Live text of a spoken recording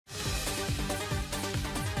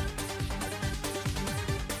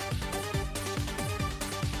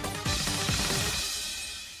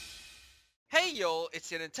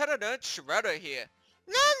it's your Nintendo nerd Shiruetto here.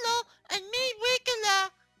 Lolo, and me, Wiggler.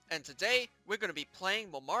 And today, we're going to be playing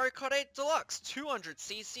more Mario Kart 8 Deluxe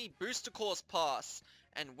 200cc Booster Course Pass.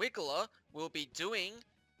 And Wiggler will be doing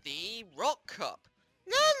the Rock Cup.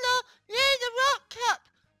 Lolo, yeah, the Rock Cup.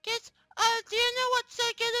 Do you know what's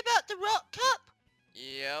so good about the Rock Cup?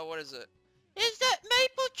 Yeah, what is it? Is that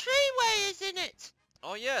Maple Treeway is in it.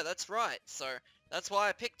 Oh yeah, that's right. So, that's why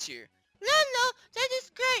I picked you. Lolo, that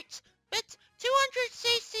is great. But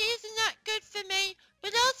 200cc isn't that good for me.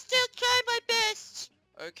 But I'll still try my best.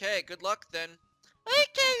 Okay, good luck then.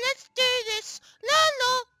 Okay, let's do this.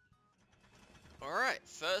 Lolo. Alright,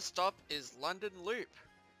 first up is London Loop.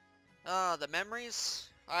 Ah, the memories.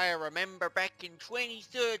 I remember back in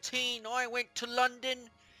 2013 I went to London.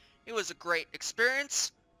 It was a great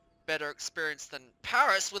experience. Better experience than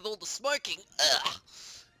Paris with all the smoking. Ugh.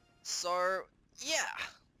 So, yeah,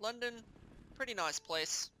 London, pretty nice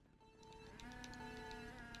place.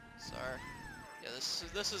 So, yeah,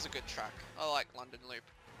 this is a good track. I like London Loop.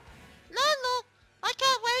 Lolo, I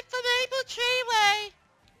can't wait for Maple Treeway.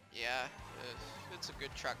 Yeah, it's a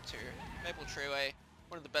good track too. Maple Treeway,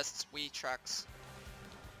 one of the best Wii tracks.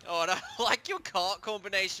 Oh, and I like your kart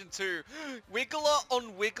combination too. Wiggler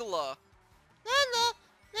on Wiggler. Lolo,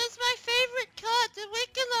 that's my favorite card, the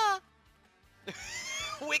Wiggler.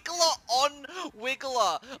 Wiggler on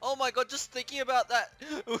Wiggler. Oh my god, just thinking about that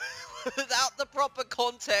without the proper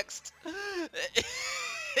context,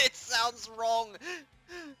 it sounds wrong.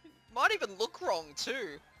 Might even look wrong too.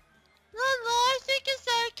 Lolo, I think it's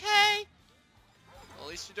okay. Well, at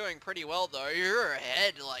least you're doing pretty well though. You're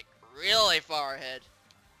ahead, like really far ahead.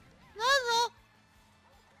 Lolo,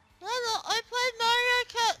 I played Mario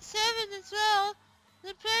Kart 7 as well.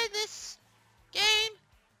 I played this game,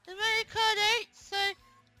 the Mario Kart 8, so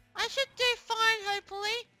I should do fine,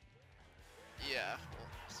 hopefully. Yeah, well,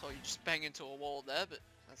 so you just bang into a wall there, but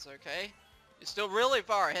that's okay. You're still really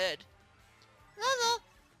far ahead. Lolo,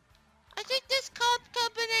 I think this card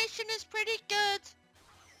combination is pretty good.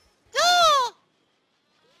 No!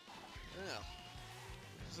 Yeah.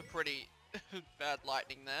 This is a pretty bad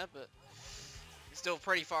lightning there, but you're still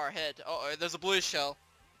pretty far ahead. Uh-oh, there's a blue shell.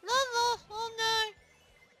 Lolo, oh no.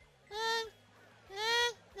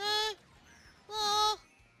 No. Oh.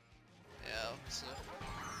 Yeah, it's a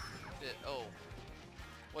bit... Oh.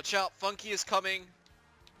 Watch out, Funky is coming.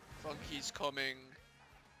 Funky's coming.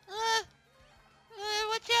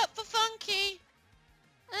 Watch out for Funky.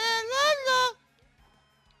 Lolo.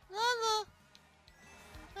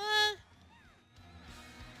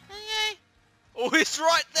 Okay. Oh, he's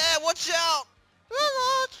right there, watch out!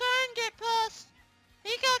 Lolo, I'll try and get past.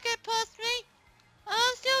 He can't get past me.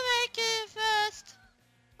 I'll still make it first.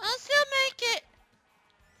 I'll still make it.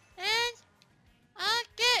 And I'll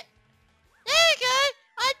get... There you go.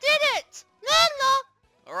 I did it. Lolo.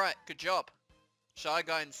 Alright, good job. Shy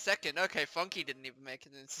Guy in second. Okay, Funky didn't even make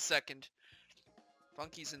it into second.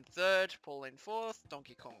 Funky's in third, Paul in fourth,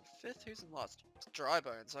 Donkey Kong fifth. Who's in last? It's Dry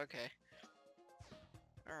Bones, okay.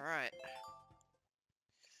 Alright.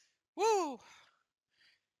 Woo!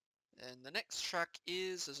 And the next track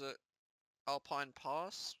is it Alpine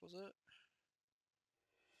Pass, was it?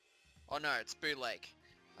 Oh no, it's Boo Lake.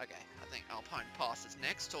 Okay, I think Alpine Pass is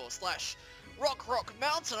next, or slash Rock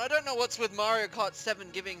Mountain. I don't know what's with Mario Kart 7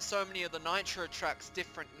 giving so many of the Nitro tracks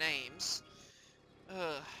different names.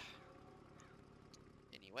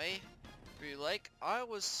 Anyway, Boo Lake. I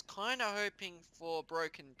was kinda hoping for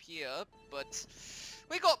Broken Pier, but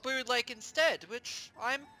we got Boo Lake instead, which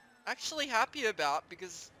I'm actually happy about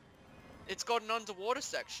because it's got an underwater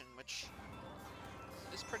section, which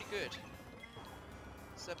is pretty good.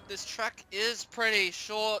 Except this track is pretty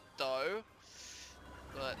short though.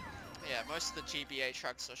 But yeah, most of the GBA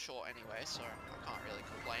tracks are short anyway, so I can't really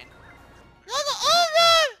complain. Lolo, oh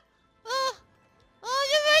no! Oh,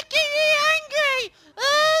 you're making me angry!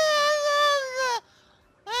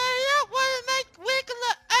 I don't want to make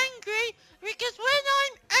Wiggler angry, because when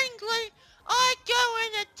I'm angry, I go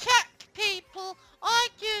and attack people. I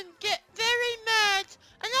can get very mad,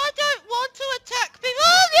 and I don't want to attack people.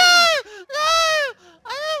 Oh no! No!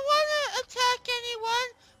 I don't want to attack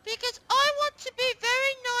anyone, because I want to be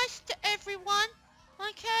very nice to everyone,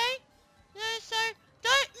 okay? No, so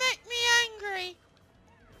don't make me angry.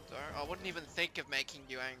 I wouldn't even think of making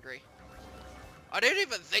you angry. I don't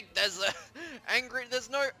even think there's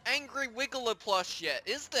no angry Wiggler plush yet,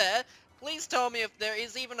 is there? Please tell me if there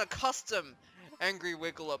is even a custom angry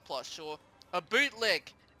Wiggler plush or a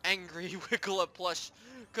bootleg angry Wiggler plush,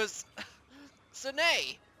 cause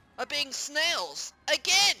Sine are being snails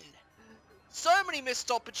again. So many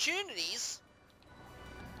missed opportunities.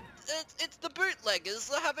 it's the bootleggers.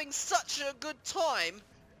 They're having such a good time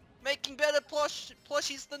making better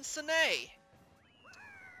plushies than Sine.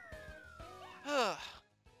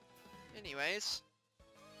 Anyways,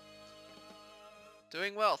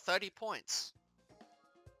 doing well, 30 points.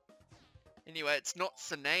 Anyway, it's not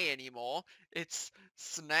Sine anymore, it's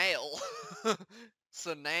Snail.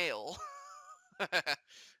 Snail.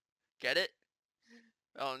 Get it?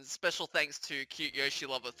 And special thanks to Cute Yoshi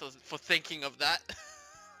Lover for thinking of that.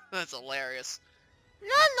 That's hilarious.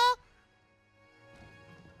 Lolo.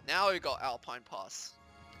 Now we got Alpine Pass.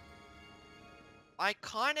 I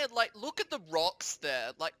kind of like, look at the rocks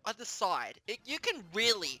there, like at the side. You can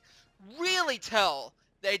really tell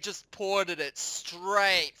they just ported it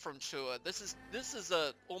straight from Tour. This is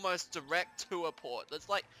a almost direct Tour port. It's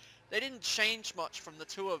like they didn't change much from the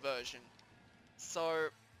Tour version. So,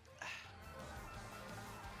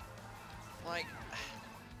 like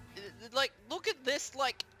look at this.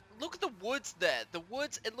 Like, look at the woods there. The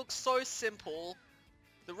woods. It looks so simple.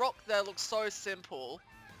 The rock there looks so simple.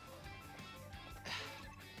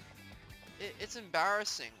 It's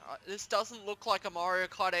embarrassing. This doesn't look like a Mario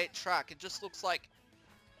Kart 8 track. It just looks like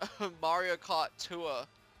a Mario Kart Tour.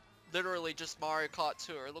 Literally just Mario Kart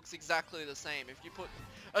Tour. It looks exactly the same. If you put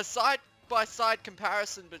a side-by-side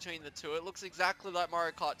comparison between the two, it looks exactly like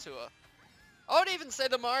Mario Kart Tour. I would even say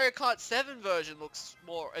the Mario Kart 7 version looks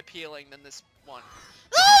more appealing than this one.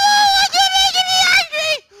 Oh, you're making me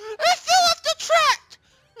angry! I fell off the track!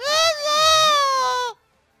 Oh,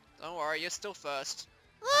 Don't worry, you're still first.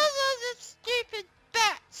 oh, the stupid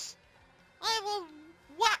bats! I will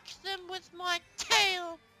whack them with my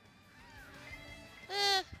tail.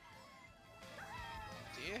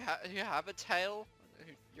 Do you have a tail?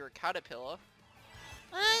 You're a caterpillar.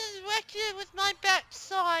 I whack it with my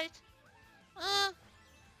backside. Or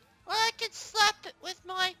I could slap it with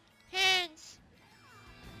my hands.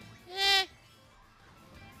 Yeah.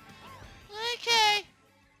 Okay.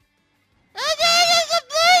 Oh, no, there's a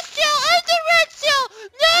blue shell and a red shell!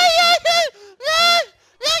 No!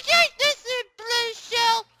 Okay, this is a blue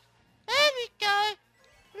shell. There we go.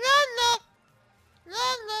 La.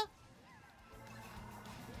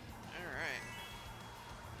 Alright.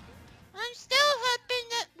 I'm still hoping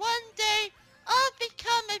that one day I'll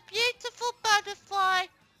become a beautiful butterfly.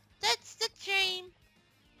 That's the dream.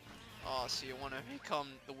 Oh, so you want to become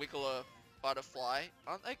the Wiggler butterfly?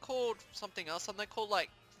 Aren't they called something else? Aren't they called like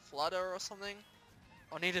Flutter or something?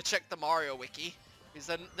 I need to check the Mario wiki, because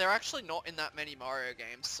they're actually not in that many Mario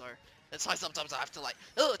games, so that's why sometimes I have to like,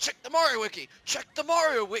 oh, check the Mario wiki! Check the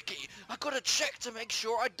Mario wiki! I gotta check to make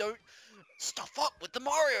sure I don't stuff up with the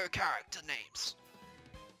Mario character names.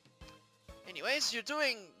 Anyways, you're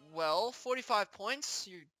doing well, 45 points.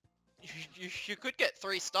 You could get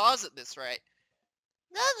 3 stars at this rate.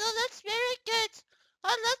 No, that's very good.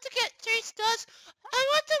 I'd love to get 3 stars. I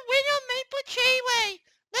want to win on Maple Treeway.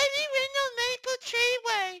 Let me win on Maple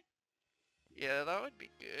Treeway. Yeah, that would be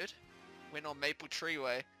good. Win on Maple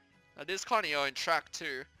Treeway. That is kind of your own track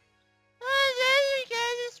too. Oh, there you go.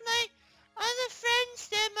 There's my other friends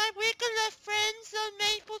there, my Wiggler friends on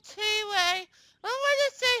Maple Treeway. I want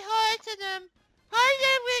to say hi to them. Hi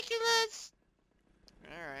there, Wigglers.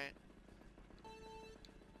 Alright.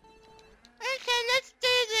 Okay, let's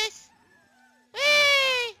do this.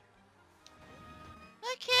 Whee!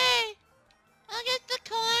 Okay. I'll get the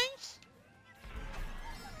coins.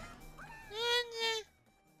 And,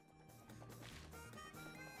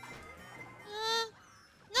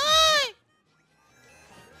 no!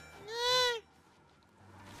 No!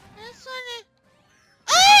 That's not it.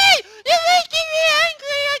 Hey! You're making me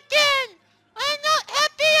angry again! I'm not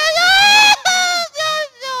happy at all!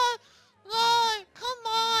 No, come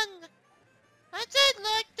on. I don't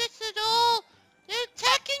like this at all. You're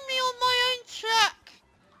attacking me on my own track.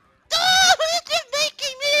 Oh, you're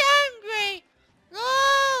making me angry.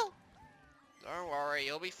 No. Don't worry,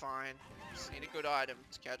 you'll be fine. Just need a good item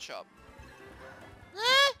to catch up.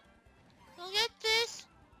 I'll get this.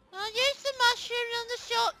 I'll use the mushroom on the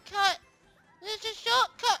shortcut. There's a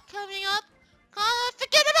shortcut coming up. Can't I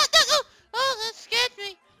forget about that? Oh, that scared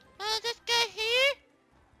me. I'll just go here.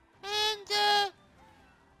 And, there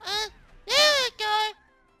we go.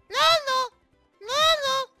 Lolo.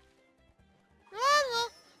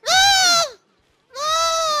 No!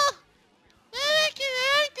 You're making me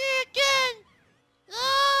angry again. No!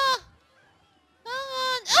 Come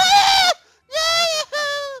on. Ah! No!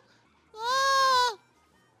 Oh!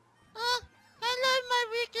 Hello, my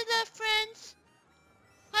regular friends.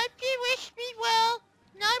 Hope you wish me well,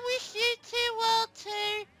 and I wish you too well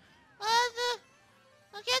too.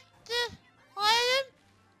 I'll get the item.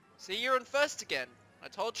 See, you're in first again. I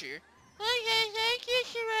told you. Okay, thank you,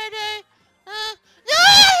 Shiruetto. No,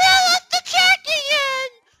 I lost the track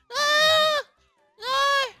again! No! No!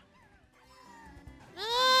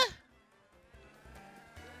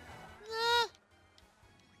 No!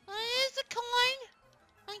 I use a coin.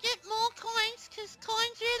 I get more coins, cause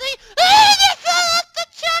coins really... Oh, I fell off the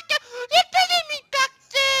track! You're putting me back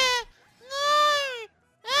there! No!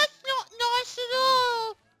 That's not nice at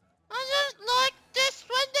all! I don't like this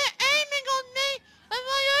when they're aiming on me on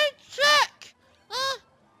my own track!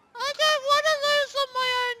 I don't want to lose on my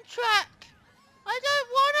own track! I don't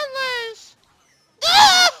want to lose! No!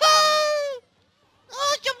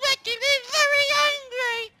 Oh, you're making me very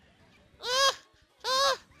angry!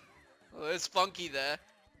 Oh, there's Funky there.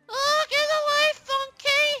 Oh, get away,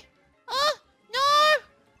 Funky! Oh, no!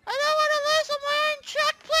 I don't want to lose on my own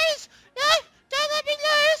track, please! No! Don't let me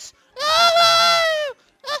lose! Oh,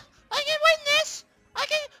 no! I can win this! I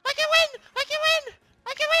can win! I can win!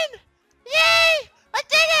 I can win! Yay! I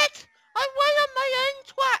did it! I won on my own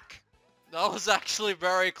track! That was actually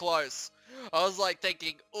very close. I was like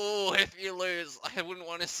thinking, oh, if you lose, I wouldn't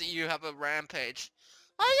want to see you have a rampage.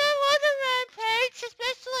 I don't want a rampage,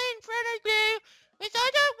 especially in front of you, because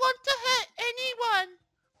I don't want to hurt anyone.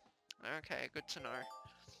 Okay, good to know.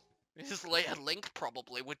 His Link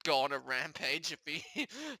probably would go on a rampage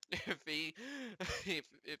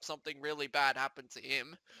if something really bad happened to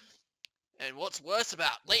him. And what's worse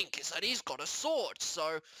about Link is that he's got a sword,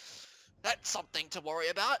 so that's something to worry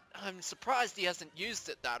about. I'm surprised he hasn't used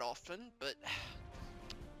it that often, but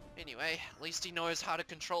anyway, at least he knows how to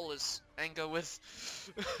control his anger with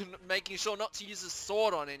making sure not to use his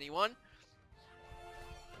sword on anyone.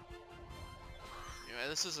 Anyway,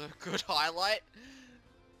 this is a good highlight.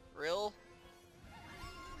 Real.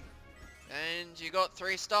 And you got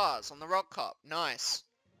 3 stars on the Rock Cup. Nice.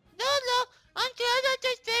 No, I'm glad I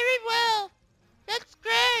did very well. That's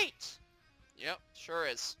great. Yep, sure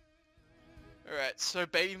is. Alright, so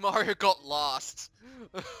Baby Mario got last.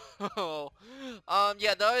 Yeah,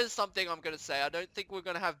 that is something I'm gonna say. I don't think we're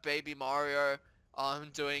gonna have Baby Mario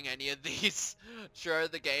doing any of these Show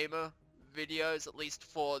the Gamer videos, at least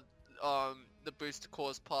for the Booster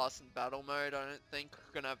Course Pass and Battle Mode. I don't think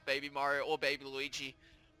we're gonna have Baby Mario or Baby Luigi.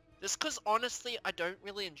 Just cause honestly, I don't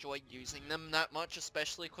really enjoy using them that much,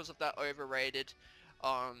 especially because of that overrated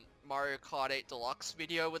Mario Kart 8 Deluxe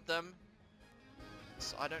video with them.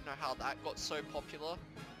 So I don't know how that got so popular.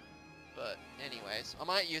 But anyways, I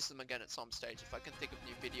might use them again at some stage if I can think of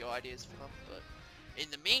new video ideas for them. But in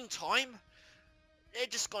the meantime, they're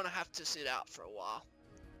just gonna have to sit out for a while.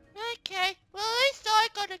 Okay, well at least I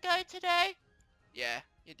gotta go today. Yeah,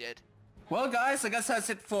 you did. Well guys, I guess that's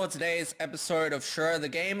it for today's episode of Show the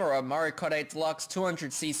Gamer or Mario Kart 8 Deluxe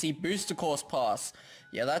 200cc Booster Course Pass.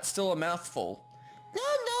 Yeah, that's still a mouthful. No,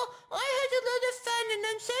 I had a lot of fun and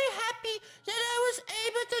I'm so happy that I was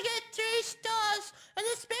able to get 3 stars. And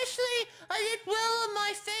especially I did well on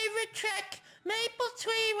my favorite track, Maple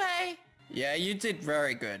Treeway. Yeah, you did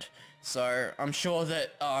very good. So, I'm sure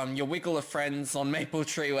that your wiggle of friends on Maple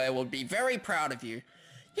Treeway will be very proud of you.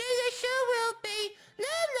 Yeah, they sure will be. No.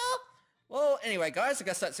 Well, anyway guys, I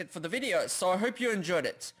guess that's it for the video, so I hope you enjoyed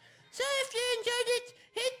it. So if you enjoyed it,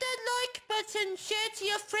 hit that like button, share to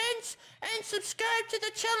your friends, and subscribe to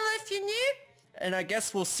the channel if you're new. And I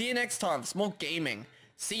guess we'll see you next time for some more gaming.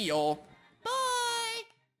 See y'all.